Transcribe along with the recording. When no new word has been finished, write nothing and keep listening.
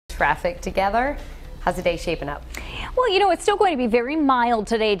traffic together. How's the day shaping up? Well, you know, it's still going to be very mild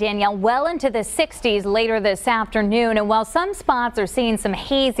today, Danielle, well into the 60s later this afternoon. And while some spots are seeing some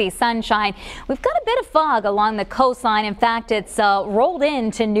hazy sunshine, we've got a bit of fog along the coastline. In fact, it's rolled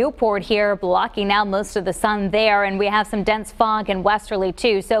into Newport here, blocking out most of the sun there. And we have some dense fog in Westerly,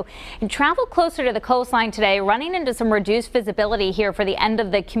 too. So you travel closer to the coastline today, running into some reduced visibility here for the end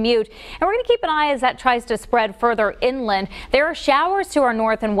of the commute. And we're going to keep an eye as that tries to spread further inland. There are showers to our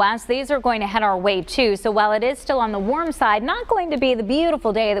north and west. These are going to head our way, too. So while it is still on the warm side, not going to be the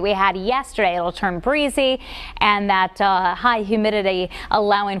beautiful day that we had yesterday. It'll turn breezy, and that high humidity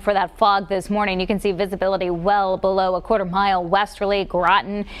allowing for that fog this morning. You can see visibility well below a quarter mile westerly,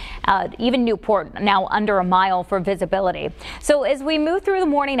 Groton, even Newport now under a mile for visibility. So as we move through the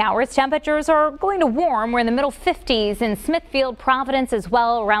morning hours, temperatures are going to warm. We're in the middle 50s in Smithfield, Providence as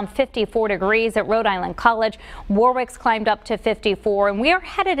well, around 54 degrees at Rhode Island College. Warwick's climbed up to 54, and we are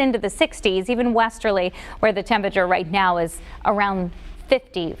headed into the 60s, even westerly, where the temperature right now is around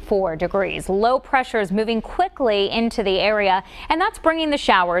 54 degrees. Low pressure is moving quickly into the area, and that's bringing the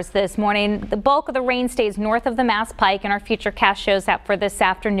showers this morning. The bulk of the rain stays north of the Mass Pike, and our Futurecast shows that for this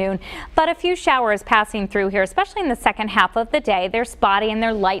afternoon. But a few showers passing through here, especially in the second half of the day. They're spotty and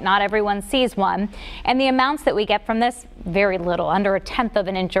they're light. Not everyone sees one. And the amounts that we get from this, very little, under 1/10 of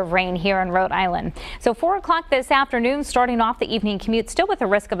an inch of rain here in Rhode Island. So 4 o'clock this afternoon, starting off the evening commute, still with the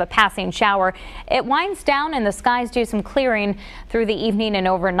risk of a passing shower. It winds down and the skies do some clearing through the evening and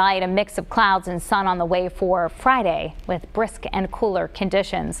overnight. A mix of clouds and sun on the way for Friday with brisk and cooler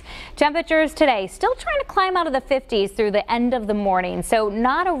conditions. Temperatures today still trying to climb out of the 50s through the end of the morning. So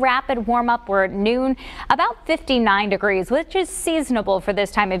not a rapid warm up. We're at noon, about 59 degrees, which is seasonable for this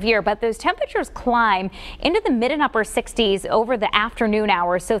time of year. But those temperatures climb into the mid and upper 60s over the afternoon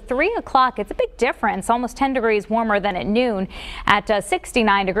hours. So 3 o'clock, it's a big difference, almost 10 degrees warmer than at noon at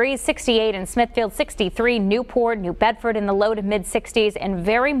 69 degrees, 68 in Smithfield, 63 Newport, New Bedford in the low to mid 60s, and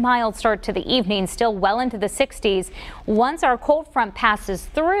very mild start to the evening, still well into the 60s. Once our cold front passes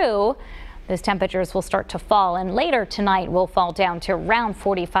through, those temperatures will start to fall, and later tonight will fall down to around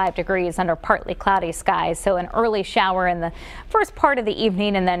 45 degrees under partly cloudy skies. So an early shower in the first part of the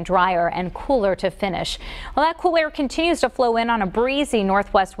evening, and then drier and cooler to finish. Well, that cool air continues to flow in on a breezy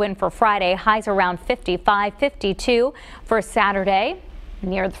northwest wind for Friday. Highs around 55, 52 for Saturday.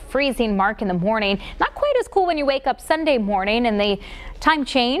 Near the freezing mark in the morning. Not quite as cool when you wake up Sunday morning, and the time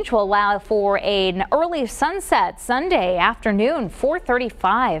change will allow for an early sunset Sunday afternoon.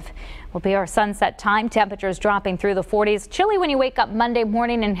 4:35 will be our sunset time. Temperatures dropping through the 40s. Chilly when you wake up Monday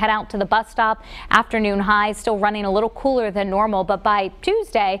morning and head out to the bus stop. Afternoon highs still running a little cooler than normal, but by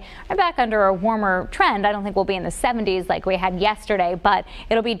Tuesday we're back under a warmer trend. I don't think we'll be in the 70s like we had yesterday, but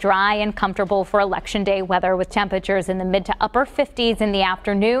it'll be dry and comfortable for election day weather, with temperatures in the mid to upper 50s in the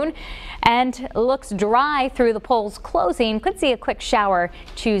afternoon, and looks dry through the polls closing. Could see a quick shower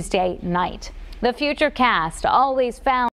Tuesday night. The Futurecast, always found